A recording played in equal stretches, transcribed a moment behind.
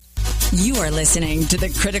You are listening to the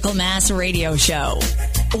Critical Mass Radio Show,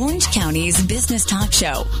 Orange County's business talk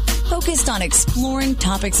show, focused on exploring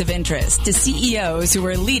topics of interest to CEOs who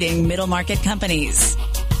are leading middle market companies.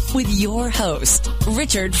 With your host,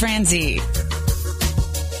 Richard Franzi.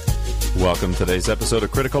 Welcome to today's episode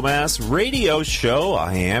of Critical Mass Radio Show.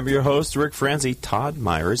 I am your host, Rick Franzi. Todd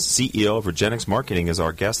Myers, CEO of Regenexx Marketing, is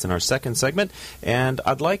our guest in our second segment. And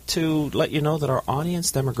I'd like to let you know that our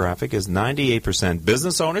audience demographic is 98%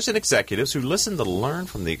 business owners and executives who listen to learn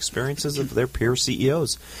from the experiences of their peer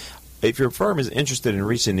CEOs. If your firm is interested in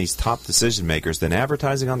reaching these top decision makers, then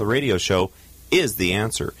advertising on the radio show is the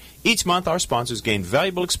answer. Each month, our sponsors gain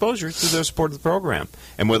valuable exposure through their support of the program.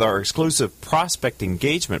 And with our exclusive prospect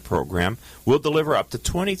engagement program, we'll deliver up to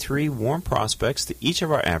 23 warm prospects to each of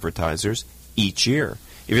our advertisers each year.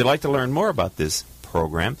 If you'd like to learn more about this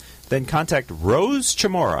program, then contact Rose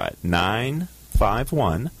Chamorro at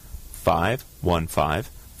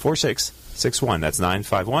 951-515-4661. That's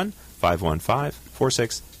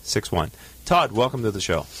 951-515-4661. Todd, welcome to the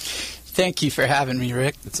show. Thank you for having me,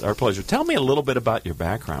 Rick. It's our pleasure. Tell me a little bit about your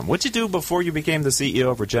background. What did you do before you became the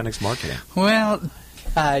CEO of Regenexx Marketing? Well,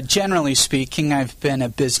 generally speaking, I've been a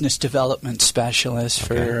business development specialist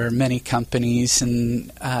for many companies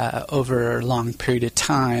and over a long period of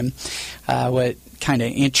time. What kind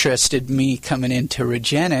of interested me coming into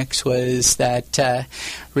Regenexx was that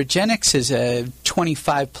Regenexx is a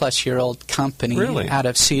 25-plus-year-old company out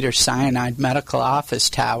of Cedars-Sinai Medical Office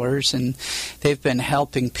Towers, and they've been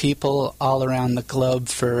helping people all around the globe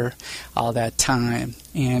for all that time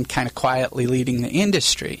and kind of quietly leading the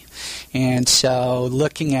industry. And so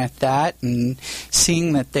looking at that and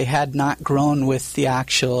seeing that they had not grown with the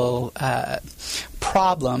actual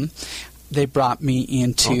problem, they brought me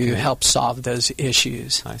in to help solve those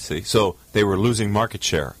issues. I see. So they were losing market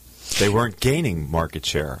share. They weren't gaining market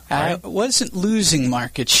share, right? I wasn't losing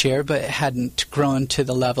market share, but it hadn't grown to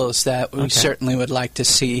the levels that we certainly would like to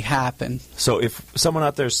see happen. So if someone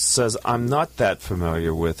out there says, I'm not that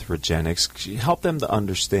familiar with Regenexx, help them to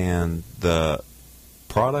understand the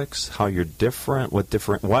products, how you're different,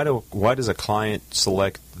 why does a client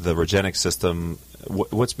select the Regenexx system?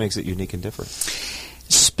 What makes it unique and different?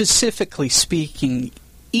 Specifically speaking,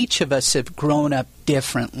 each of us have grown up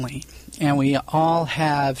differently, and we all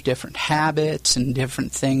have different habits and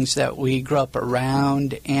different things that we grew up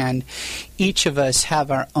around, and each of us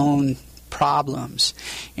have our own problems.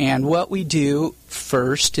 And what we do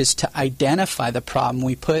first is to identify the problem.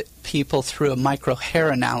 We put people through a microhair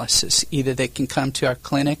analysis. Either they can come to our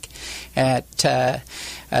clinic at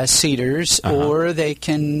Cedars, or they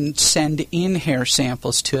can send in hair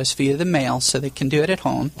samples to us via the mail, so they can do it at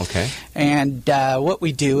home. And what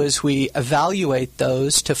we do is we evaluate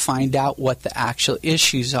those to find out what the actual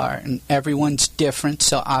issues are. And everyone's different,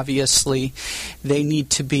 so obviously they need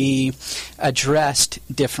to be addressed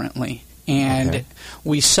differently. And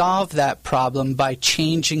we solve that problem by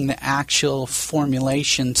changing the actual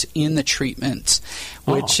formulations in the treatments,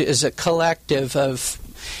 which is a collective of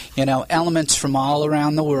elements from all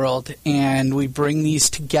around the world, and we bring these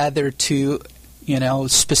together to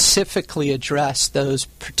specifically address those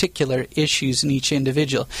particular issues in each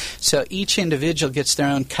individual. So each individual gets their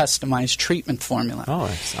own customized treatment formula.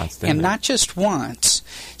 That's outstanding. And not just once.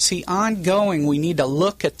 See, ongoing, we need to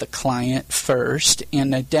look at the client first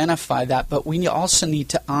and identify that, but we also need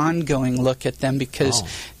to ongoing look at them because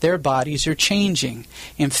their bodies are changing.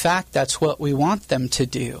 In fact, that's what we want them to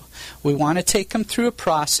do. We want to take them through a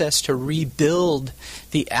process to rebuild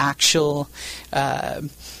the actual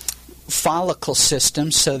follicle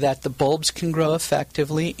system so that the bulbs can grow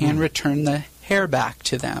effectively and return the hair back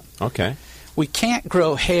to them. We can't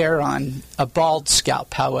grow hair on a bald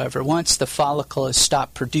scalp, however. Once the follicle has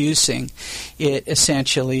stopped producing, it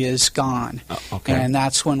essentially is gone. And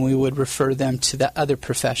that's when we would refer them to the other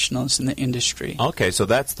professionals in the industry. So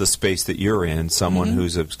that's the space that you're in, someone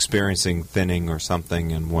who's experiencing thinning or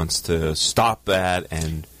something and wants to stop that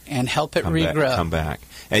and help it regrow. Come back.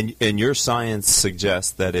 And your science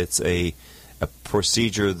suggests that it's a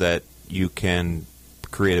procedure that you can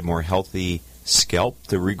create a more healthy scalp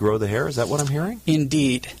to regrow the hair. Is that what I'm hearing?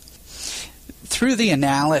 Indeed. Through the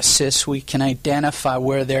analysis, we can identify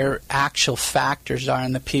where their actual factors are,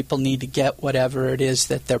 and the people need to get whatever it is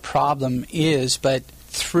that their problem is, but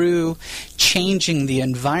through changing the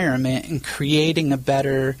environment and creating a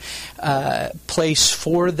better place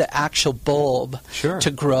for the actual bulb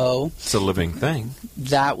to grow. It's a living thing.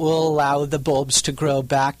 That will allow the bulbs to grow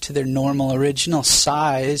back to their normal original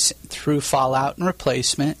size through fallout and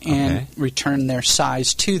replacement and return their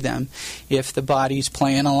size to them if the body's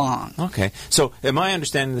playing along. So am I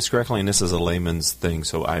understanding this correctly? And this is a layman's thing,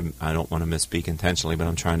 so I don't want to misspeak intentionally, but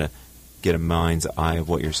I'm trying to get a mind's eye of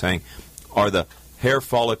what you're saying. Are the hair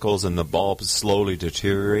follicles and the bulbs slowly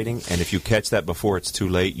deteriorating? And if you catch that before it's too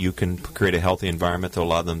late, you can create a healthy environment to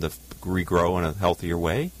allow them to regrow in a healthier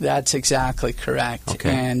way? That's exactly correct. Okay.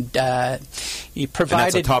 And you provided...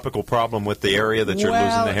 And that's a topical problem with the area that you're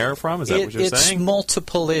losing the hair from? Is that what you're saying? It's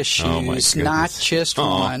multiple issues, not just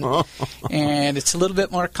one. And it's a little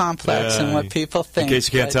bit more complex than what people think. In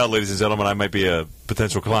case you can't tell, ladies and gentlemen, I might be a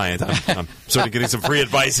potential client. I'm sort of getting some free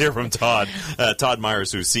advice here from Todd. Todd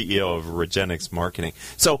Myers, who's CEO of Regenexx Marketing.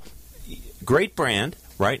 So, great brand.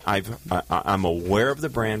 Right, I'm aware of the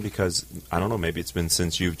brand because, I don't know, maybe it's been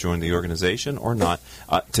since you've joined the organization or not.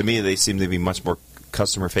 To me, they seem to be much more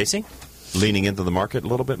customer-facing, leaning into the market a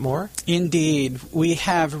little bit more. Indeed. We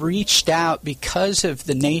have reached out because of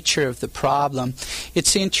the nature of the problem.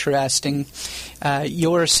 It's interesting.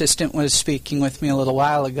 Your assistant was speaking with me a little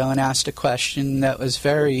while ago and asked a question that was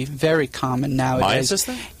very, very common nowadays. My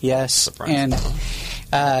assistant? Yes. Surprise. And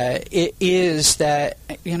it is that,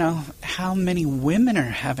 how many women are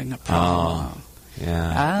having a problem? Oh,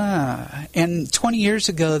 yeah. And 20 years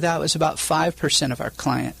ago, that was about 5% of our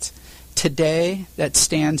clients. Today, that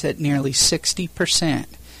stands at nearly 60%.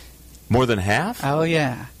 More than half? Oh,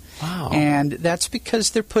 yeah. Wow. And that's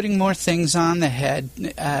because they're putting more things on the head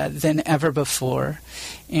than ever before.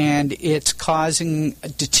 And it's causing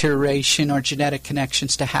deterioration or genetic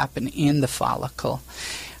connections to happen in the follicle.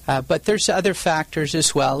 But there's other factors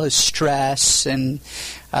as well as stress and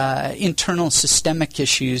internal systemic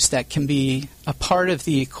issues that can be a part of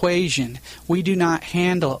the equation. We do not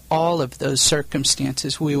handle all of those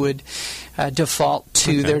circumstances. We would default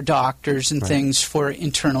to their doctors and things for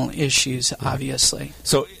internal issues, obviously.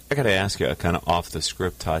 So I got to ask you, kind of off the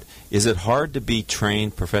script, Todd, is it hard to be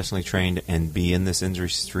trained, professionally trained, and be in this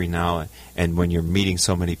industry now? And when you're meeting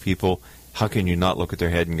so many people, how can you not look at their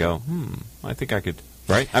head and go, I think I could...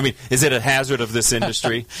 Right? I mean, is it a hazard of this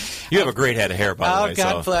industry? You have a great head of hair, by the way. Oh,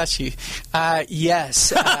 God bless you.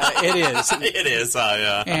 Yes, it is. It is.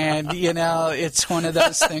 Yeah. And, it's one of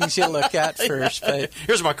those things you look at first. But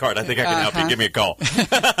here's my card. I think I can help you. Give me a call.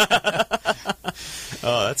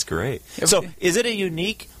 Oh, that's great. So is it a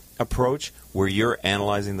unique approach where you're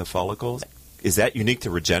analyzing the follicles? Is that unique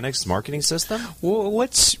to Regenexx marketing system? Well,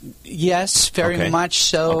 yes, very much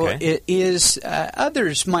so. Okay. It is.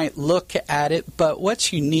 Others might look at it, but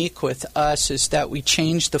what's unique with us is that we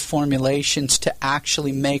change the formulations to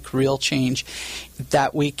actually make real change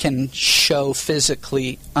that we can show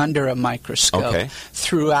physically under a microscope. Okay.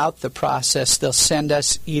 Throughout the process, they'll send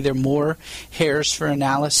us either more hairs for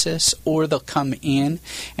analysis or they'll come in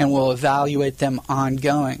and we'll evaluate them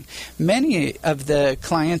ongoing. Many of the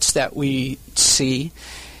clients that we see,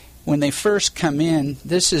 when they first come in,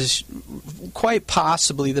 this is quite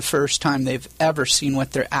possibly the first time they've ever seen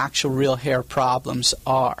what their actual real hair problems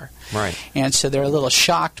are. Right. And so they're a little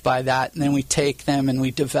shocked by that, and then we take them and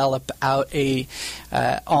we develop out a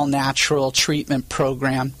all-natural treatment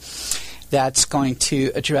program that's going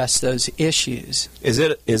to address those issues. Is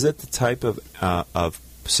it the type of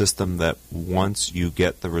system that once you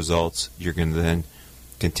get the results, you're going to then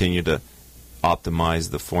continue to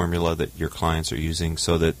optimize the formula that your clients are using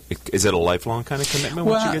so that is it a lifelong kind of commitment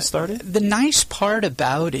once you get started? The nice part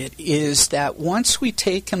about it is that once we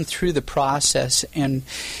take them through the process and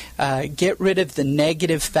get rid of the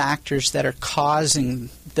negative factors that are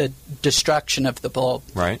causing the destruction of the bulb,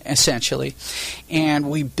 essentially,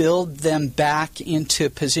 and we build them back into a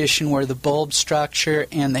position where the bulb structure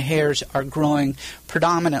and the hairs are growing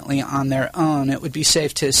predominantly on their own, it would be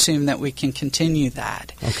safe to assume that we can continue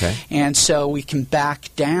that. Okay. And so we can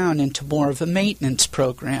back down into more of a maintenance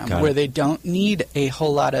program where they don't need a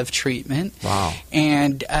whole lot of treatment. Wow.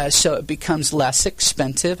 And so it becomes less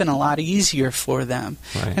expensive and a lot easier for them.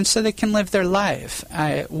 Right. And so they can live their life.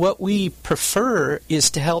 What we prefer is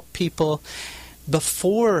to help people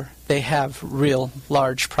before they have real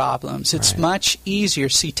large problems. It's much easier.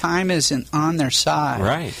 See, time isn't on their side.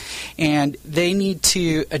 Right. And they need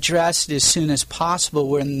to address it as soon as possible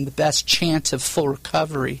when the best chance of full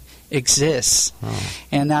recovery exists. Oh.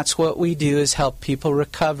 And that's what we do is help people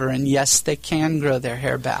recover. And yes, they can grow their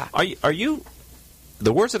hair back. Are you...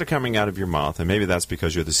 The words that are coming out of your mouth, and maybe that's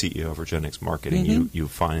because you're the CEO of Regenexx Marketing, you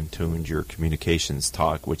fine-tuned your communications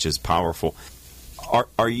talk, which is powerful.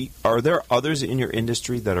 Are there others in your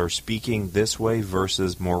industry that are speaking this way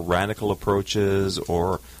versus more radical approaches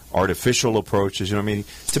or artificial approaches? You know what I mean?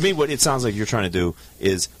 To me, what it sounds like you're trying to do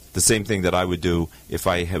is the same thing that I would do if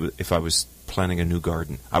I was planting a new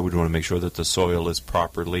garden. I would want to make sure that the soil is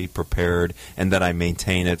properly prepared and that I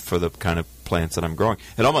maintain it for the kind of plants that I'm growing.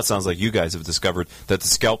 It almost sounds like you guys have discovered that the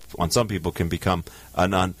scalp on some people can become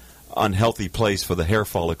an unhealthy place for the hair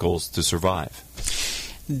follicles to survive.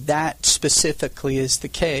 That specifically is the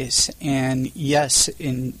case. And yes,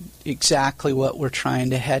 in exactly what we're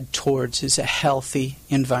trying to head towards is a healthy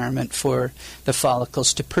environment for the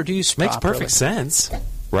follicles to produce properly. Makes perfect sense,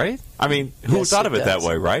 right? I mean, who thought of it that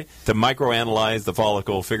way, right? To microanalyze the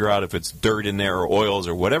follicle, figure out if it's dirt in there or oils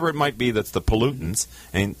or whatever it might be that's the pollutants,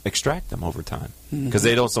 and extract them over time. Because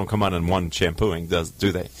they don't come out in one shampooing,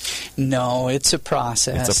 do they? No, it's a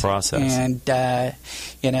process. It's a process. And, a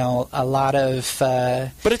lot of...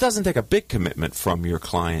 But it doesn't take a big commitment from your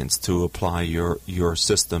clients to apply your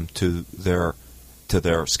system to their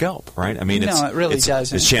scalp, right? I mean, it really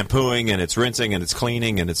doesn't. It's shampooing, and it's rinsing, and it's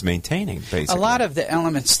cleaning, and it's maintaining, basically. A lot of the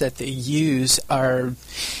elements that they use are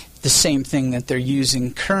the same thing that they're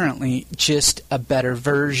using currently, just a better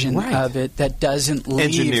version of it that doesn't leave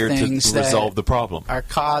engineered things to resolve the problem. Are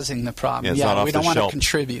causing the problem. Yeah, we don't want to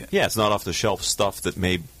contribute. Yeah, it's not off-the-shelf stuff that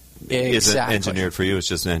isn't engineered for you. It's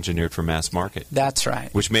just engineered for mass market. That's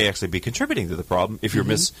right. Which may actually be contributing to the problem if you're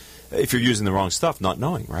if you're using the wrong stuff, not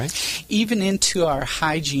knowing, right? Even into our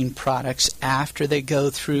hygiene products, after they go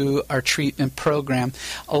through our treatment program,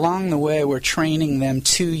 along the way we're training them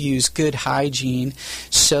to use good hygiene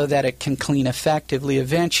so that it can clean effectively.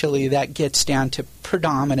 Eventually that gets down to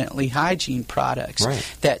predominantly hygiene products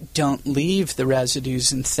that don't leave the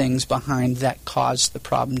residues and things behind that caused the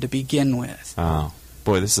problem to begin with. Oh.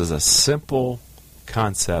 Boy, this is a simple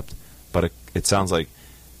concept, but it sounds like,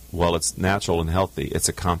 well, it's natural and healthy. It's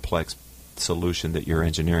a complex solution that you're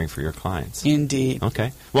engineering for your clients. Indeed.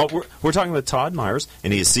 Okay. Well, we're talking with Todd Myers,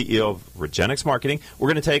 and he is CEO of Regenexx Marketing. We're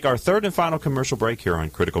going to take our third and final commercial break here on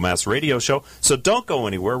Critical Mass Radio Show, so don't go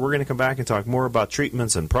anywhere. We're going to come back and talk more about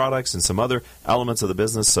treatments and products and some other elements of the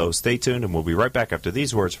business, so stay tuned, and we'll be right back after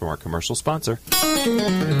these words from our commercial sponsor.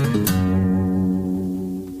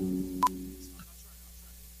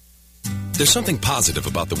 There's something positive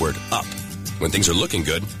about the word up. When things are looking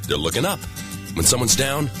good, they're looking up. When someone's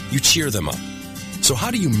down, you cheer them up. So how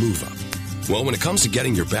do you move up? Well, when it comes to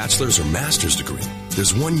getting your bachelor's or master's degree,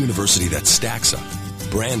 there's one university that stacks up.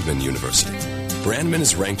 Brandman University. Brandman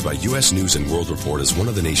is ranked by U.S. News & World Report as one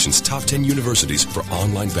of the nation's top 10 universities for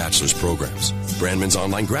online bachelor's programs. Brandman's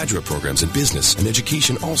online graduate programs in business and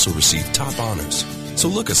education also receive top honors. So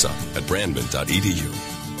look us up at brandman.edu.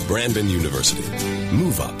 Brandman University.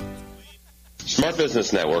 Move up. Smart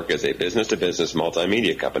Business Network is a business-to-business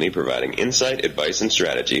multimedia company providing insight, advice, and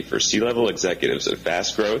strategy for C-level executives of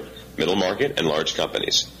fast-growth, middle-market, and large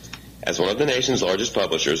companies. As one of the nation's largest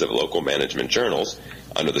publishers of local management journals,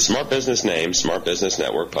 under the Smart Business name, Smart Business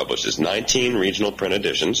Network publishes 19 regional print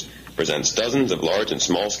editions, presents dozens of large and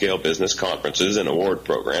small-scale business conferences and award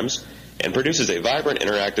programs, and produces a vibrant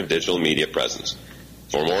interactive digital media presence.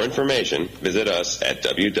 For more information, visit us at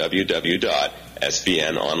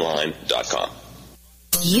www.sbnonline.com.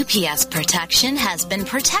 UPS Protection has been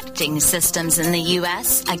protecting systems in the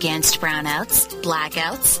U.S. against brownouts,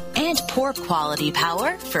 blackouts, and poor quality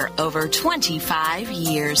power for over 25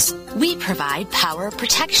 years. We provide power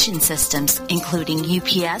protection systems, including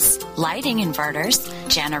UPS, lighting inverters,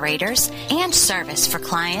 generators, and service for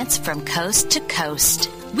clients from coast to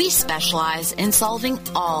coast. We specialize in solving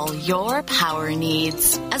all your power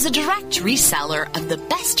needs. As a direct reseller of the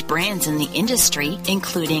best brands in the industry,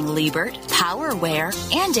 including Liebert, PowerWare,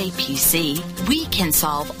 and APC, we can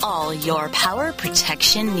solve all your power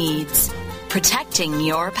protection needs. Protecting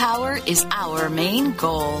your power is our main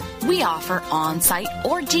goal. We offer on-site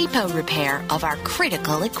or depot repair of our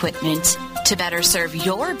critical equipment. To better serve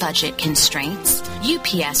your budget constraints,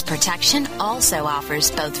 UPS Protection also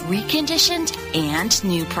offers both reconditioned and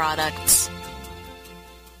new products.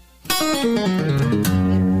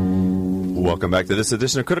 Welcome back to this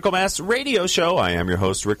edition of Critical Mass Radio Show. I am your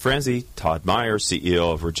host, Rick Franzi. Todd Myers,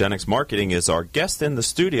 CEO of Regenexx Marketing, is our guest in the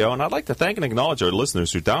studio, and I'd like to thank and acknowledge our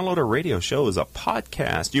listeners who download our radio show as a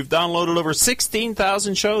podcast. You've downloaded over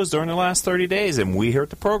 16,000 shows during the last 30 days, and we here at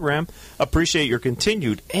the program appreciate your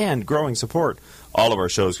continued and growing support. All of our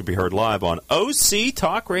shows can be heard live on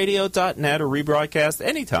octalkradio.net or rebroadcast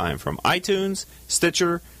anytime from iTunes,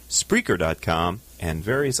 Stitcher, Spreaker.com, and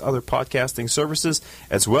various other podcasting services,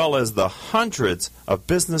 as well as the hundreds of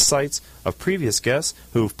business sites of previous guests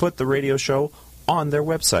who've put the radio show on their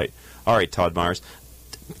website. All right, Todd Myers,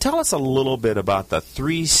 tell us a little bit about the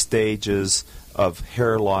 3 stages of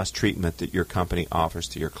hair loss treatment that your company offers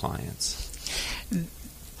to your clients.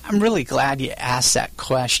 I'm really glad you asked that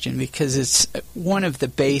question because it's one of the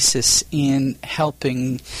bases in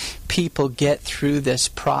helping people get through this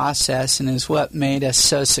process and is what made us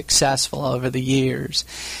so successful over the years.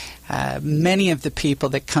 Many of the people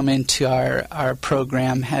that come into our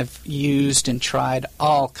program have used and tried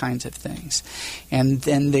all kinds of things, and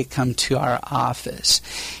then they come to our office.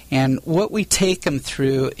 And what we take them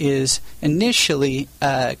through is initially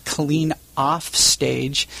a clean off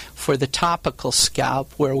stage for the topical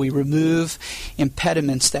scalp, where we remove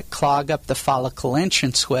impediments that clog up the follicle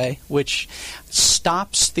entranceway, which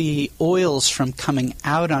stops the oils from coming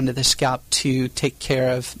out onto the scalp to take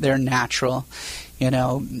care of their natural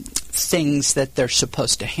things that they're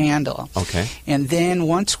supposed to handle. Okay. And then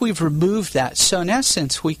once we've removed that, so in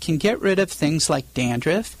essence, we can get rid of things like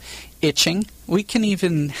dandruff, itching. We can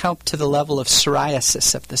even help to the level of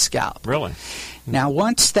psoriasis of the scalp. Really? Now,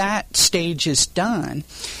 once that stage is done,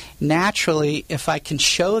 naturally, if I can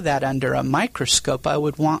show that under a microscope, I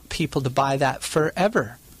would want people to buy that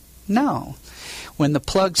forever. No. When the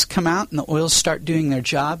plugs come out and the oils start doing their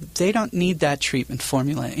job, they don't need that treatment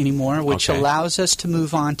formula anymore, which allows us to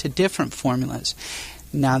move on to different formulas.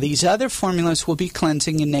 Now, these other formulas will be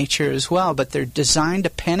cleansing in nature as well, but they're designed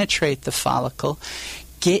to penetrate the follicle,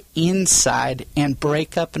 get inside, and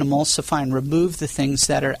break up and emulsify and remove the things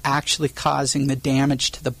that are actually causing the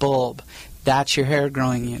damage to the bulb. That's your hair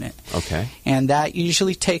growing unit. Okay. And that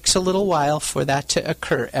usually takes a little while for that to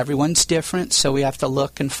occur. Everyone's different, so we have to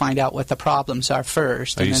look and find out what the problems are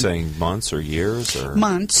first. Are you saying months or years? Or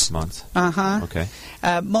months. Months. Uh-huh. Okay.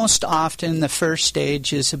 Most often the first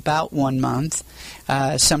stage is about 1 month,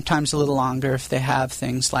 sometimes a little longer if they have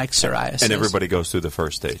things like psoriasis. And everybody goes through the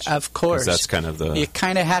first stage? Of course. That's kind of the... You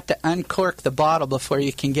kind of have to uncork the bottle before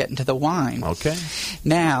you can get into the wine. Okay.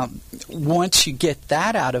 Now, once you get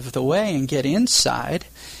that out of the way and get inside,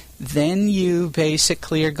 then you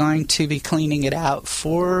basically are going to be cleaning it out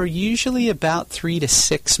for usually about 3 to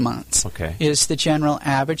 6 months. Okay. Is the general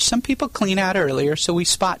average. Some people clean out earlier, so we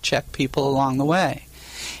spot check people along the way.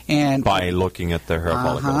 And by looking at their hair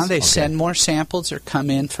follicles. They send more samples or come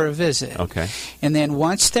in for a visit. Okay. And then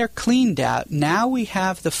once they're cleaned out, now we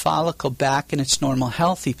have the follicle back in its normal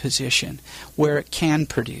healthy position where it can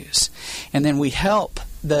produce. And then we help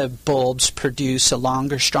the bulbs produce a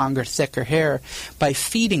longer, stronger, thicker hair by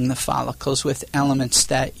feeding the follicles with elements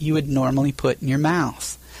that you would normally put in your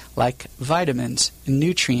mouth, like vitamins,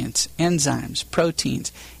 nutrients, enzymes,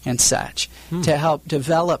 proteins, and such, to help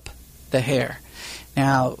develop the hair.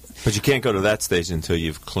 Now, but you can't go to that stage until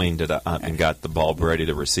you've cleaned it up and got the bulb ready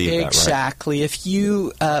to receive that, right? Exactly. If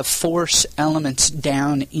you force elements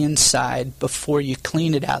down inside before you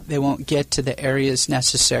clean it out, they won't get to the areas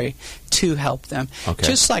necessary to help them. Okay.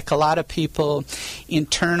 Just like a lot of people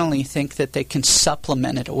internally think that they can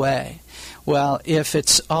supplement it away. Well, if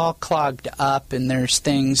it's all clogged up and there's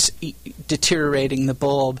things deteriorating the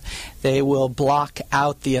bulb, they will block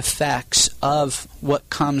out the effects of what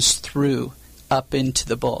comes through up into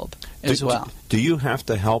the bulb as well. Do you have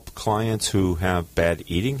to help clients who have bad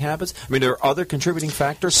eating habits? I mean, are there other contributing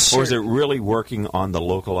factors, or is it really working on the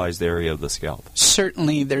localized area of the scalp?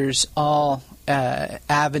 Certainly, there's all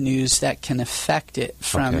avenues that can affect it,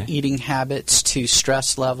 from eating habits to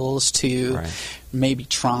stress levels to maybe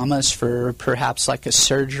traumas for perhaps like a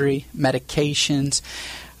surgery, medications.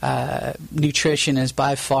 Nutrition is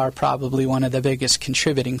by far probably one of the biggest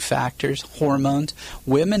contributing factors. Hormones.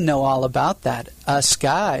 Women know all about that. Us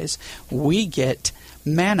guys, we get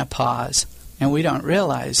menopause, and we don't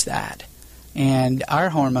realize that. And our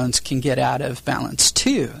hormones can get out of balance,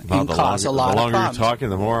 too, and cause a lot of problems. The longer you're talking,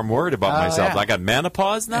 the more I'm worried about myself. I got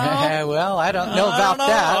menopause now? Well, I don't know about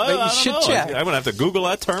that, but you should check. I'm going to have to Google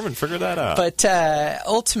that term and figure that out. But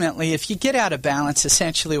ultimately, if you get out of balance,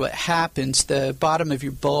 essentially what happens, the bottom of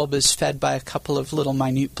your bulb is fed by a couple of little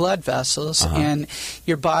minute blood vessels, and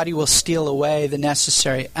your body will steal away the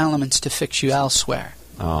necessary elements to fix you elsewhere.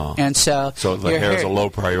 Oh. And so the hair is a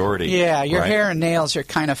low priority. Yeah, your hair and nails are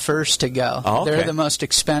kind of first to go. Oh, okay. They're the most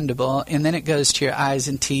expendable, and then it goes to your eyes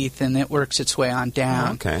and teeth, and it works its way on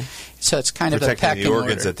down. Okay. So it's kind of a protecting pecking the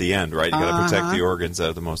organs order at the end, right? You got to protect the organs that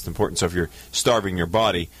are the most important. So if you're starving your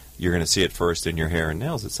body, you're going to see it first in your hair and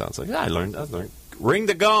nails. It sounds like I learned. Ring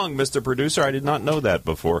the gong, Mr. Producer. I did not know that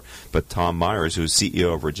before. But Tom Myers, who's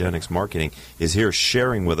CEO of Regenexx Marketing, is here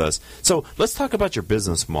sharing with us. So let's talk about your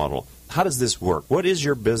business model. How does this work? What is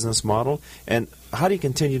your business model, and how do you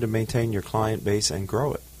continue to maintain your client base and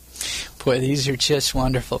grow it? Boy, these are just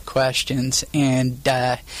wonderful questions. And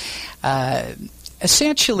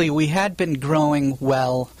essentially, we had been growing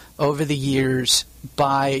well over the years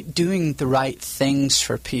by doing the right things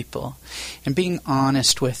for people and being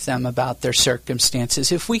honest with them about their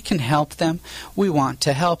circumstances. If we can help them, we want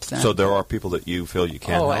to help them. So there are people that you feel you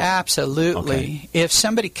can help? Oh, absolutely. Okay. If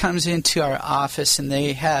somebody comes into our office and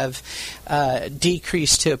they have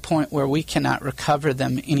decreased to a point where we cannot recover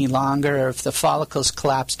them any longer, or if the follicles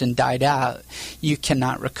collapsed and died out, you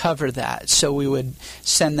cannot recover that. So we would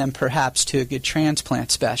send them perhaps to a good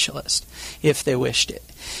transplant specialist if they wished it.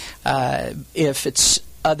 If it's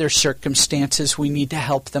other circumstances, we need to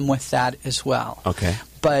help them with that as well. Okay.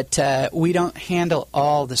 But we don't handle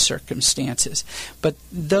all the circumstances. But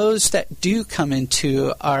those that do come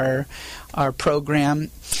into our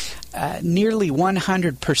program, nearly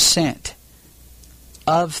 100%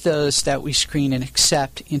 of those that we screen and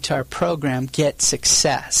accept into our program get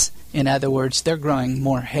success. In other words, they're growing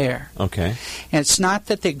more hair. Okay. And it's not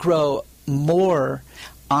that they grow more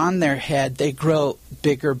on their head, they grow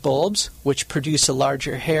bigger bulbs, which produce a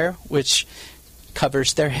larger hair, which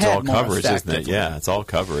covers their head more. It's all more coverage, isn't it? Yeah, it's all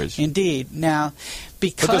coverage. Indeed. Now,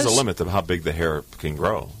 because... But there's a limit to how big the hair can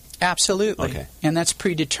grow. Absolutely. Okay. And that's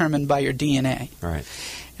predetermined by your DNA. Right.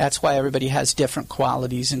 That's why everybody has different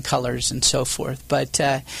qualities and colors and so forth. But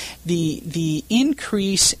the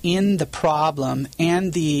increase in the problem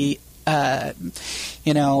and the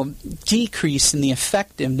decrease in the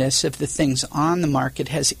effectiveness of the things on the market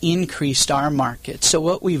has increased our market. So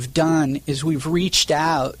what we've done is we've reached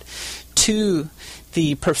out to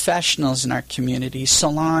the professionals in our community,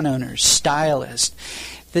 salon owners, stylists.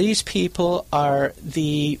 These people are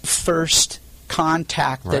the first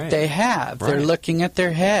contact that they have. They're looking at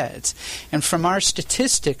their heads. And from our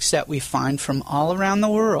statistics that we find from all around the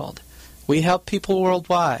world, we help people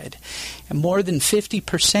worldwide, and more than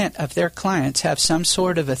 50% of their clients have some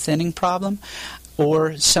sort of a thinning problem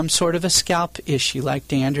or some sort of a scalp issue like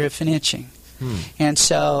dandruff and itching. And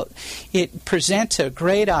so it presents a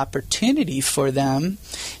great opportunity for them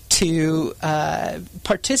to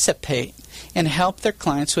participate and help their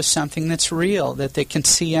clients with something that's real, that they can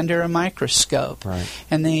see under a microscope. Right.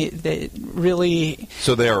 And they really...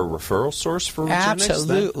 So they are a referral source for Regenix?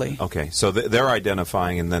 Absolutely. Okay, so they're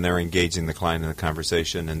identifying and then they're engaging the client in the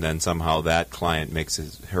conversation, and then somehow that client makes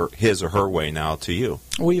his or her way now to you.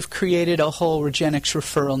 We've created a whole Regenix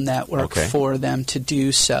referral network for them to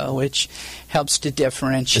do so, which helps to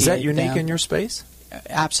differentiate Is that unique them. in your space?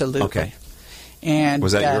 Absolutely. Okay. And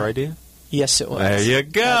was that your idea? Yes, it was. There you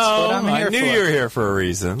go. That's what I'm here I knew you were here for a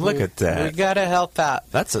reason. Look at that. We got to help out.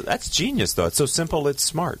 That's genius, though. It's so simple. It's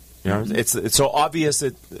smart. You know, it's so obvious.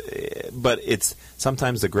 But it's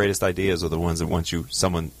sometimes the greatest ideas are the ones that once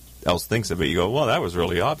someone else thinks of it, you go, "Well, that was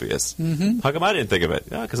really obvious. How come I didn't think of it?"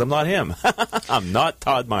 Yeah, because I'm not him. I'm not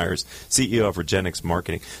Todd Myers, CEO of Regenix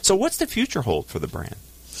Marketing. So, what's the future hold for the brand?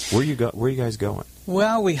 Where are you guys going?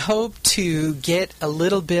 Well, we hope to get a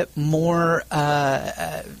little bit more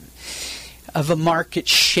of a market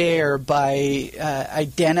share by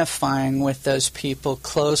identifying with those people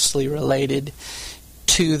closely related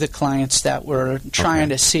to the clients that we're trying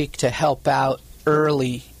to seek to help out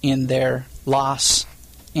early in their loss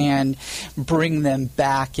and bring them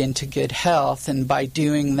back into good health. And by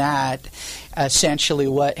doing that, essentially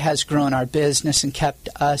what has grown our business and kept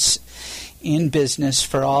us in business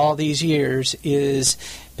for all these years is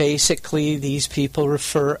basically these people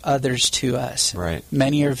refer others to us. Right.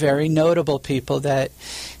 Many are very notable people that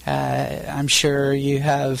I'm sure you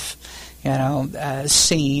have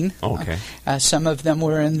seen. Okay. Some of them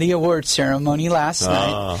were in the award ceremony last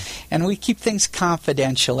night. And we keep things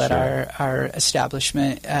confidential at our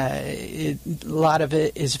establishment. A lot of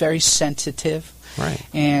it is very sensitive. Right.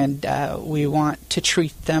 And we want to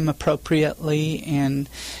treat them appropriately and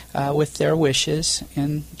with their wishes.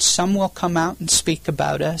 And some will come out and speak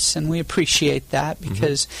about us, and we appreciate that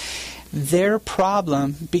because their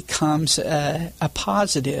problem becomes a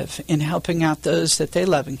positive in helping out those that they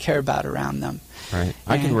love and care about around them. Right.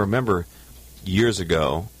 I can remember years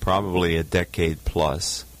ago, probably a decade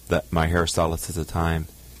plus, that my hairstylist at the time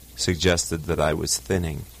suggested that I was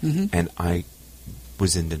thinning, and I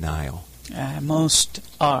was in denial. Most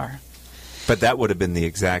are. But that would have been the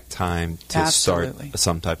exact time to start Absolutely.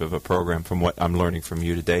 some type of a program from what I'm learning from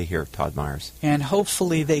you today here, Todd Myers. And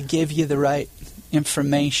hopefully they give you the right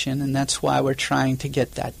information, and that's why we're trying to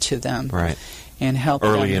get that to them. Right. And help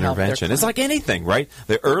early them intervention. Help It's like anything, right?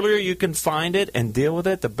 The earlier you can find it and deal with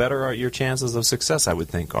it, the better are your chances of success, I would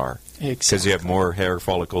think, are. Exactly. Because you have more hair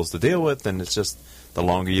follicles to deal with, and it's just the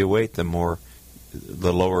longer you wait, the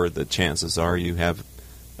lower the chances are you have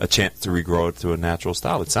a chance to regrow it to a natural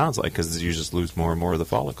style. It sounds like, because you just lose more and more of the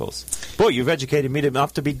follicles. Boy, you've educated me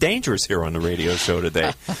enough to be dangerous here on the radio show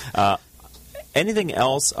today. Anything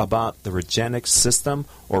else about the Regenexx system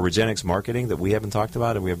or Regenexx marketing that we haven't talked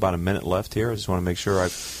about? And we have about a minute left here. I just want to make sure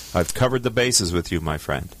I've covered the bases with you, my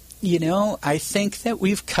friend. I think that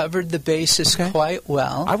we've covered the bases quite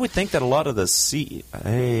well. I would think that a lot of the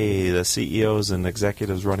CEOs and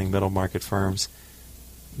executives running middle market firms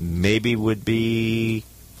maybe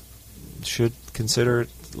should consider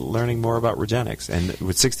learning more about Regenexx. And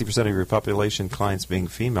with 60% of your population clients being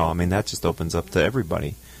female, I mean, that just opens up to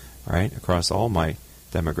everybody, right, across all my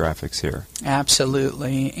demographics here.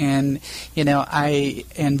 Absolutely. And, I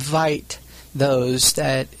invite those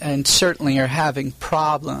that and certainly are having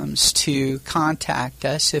problems to contact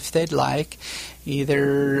us if they'd like,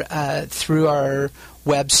 either through our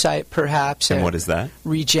website perhaps. And what is that?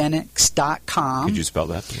 Regenexx.com. Could you spell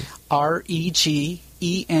that, please?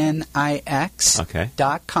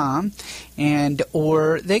 REGENIX.com. And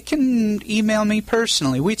or they can email me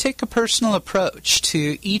personally. We take a personal approach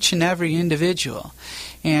to each and every individual.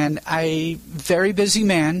 And very busy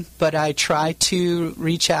man, but I try to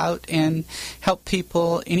reach out and help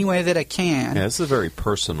people any way that I can. Yeah, this is a very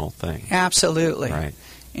personal thing. Absolutely. Right.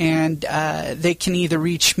 And they can either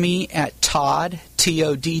reach me at Todd,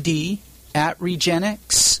 Todd, at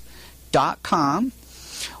Regenexx.com,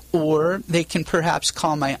 or they can perhaps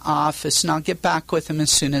call my office, and I'll get back with them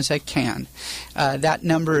as soon as I can. That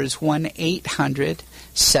number is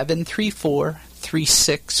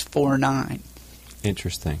 1-800-734-3649.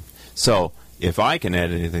 Interesting. So, if I can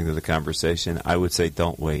add anything to the conversation, I would say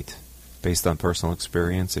don't wait. Based on personal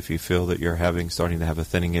experience, if you feel that you're starting to have a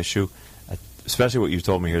thinning issue, especially what you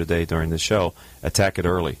told me here today during the show, attack it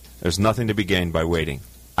early. There's nothing to be gained by waiting.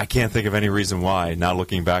 I can't think of any reason why, now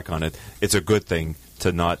looking back on it, it's a good thing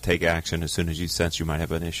to not take action as soon as you sense you might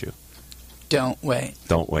have an issue. Don't wait.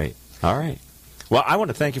 Don't wait. All right. Well, I want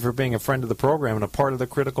to thank you for being a friend of the program and a part of the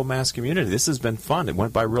Critical Mass community. This has been fun. It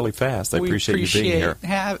went by really fast. I appreciate you being here.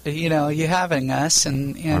 You having us,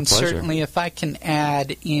 and certainly if I can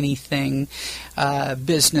add anything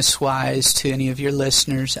business-wise to any of your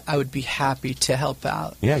listeners, I would be happy to help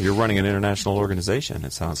out. Yeah, you're running an international organization.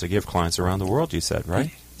 It sounds like you have clients around the world, you said,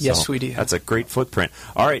 right? Yes, we do. That's a great footprint.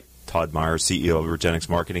 All right, Todd Myers, CEO of Regenexx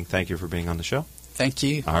Marketing, thank you for being on the show. Thank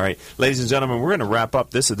you. All right. Ladies and gentlemen, we're going to wrap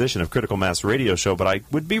up this edition of Critical Mass Radio Show, but I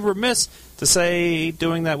would be remiss to say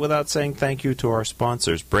doing that without saying thank you to our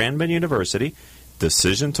sponsors, Brandman University,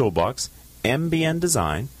 Decision Toolbox, MBN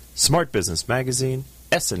Design, Smart Business Magazine,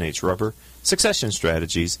 S&H Rubber, Succession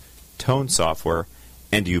Strategies, Tone Software,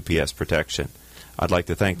 and UPS Protection. I'd like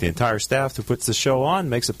to thank the entire staff who puts the show on,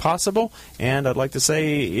 makes it possible, and I'd like to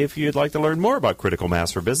say if you'd like to learn more about Critical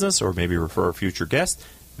Mass for Business or maybe refer a future guest,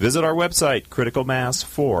 visit our website,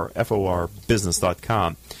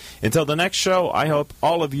 criticalmass4business.com. Until the next show, I hope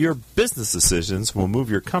all of your business decisions will move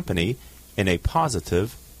your company in a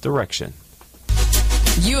positive direction.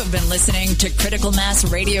 You have been listening to Critical Mass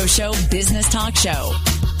Radio Show Business Talk Show,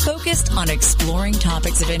 focused on exploring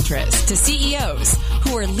topics of interest to CEOs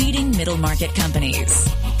who are leading middle market companies.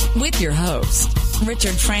 With your host,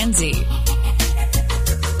 Richard Franzi.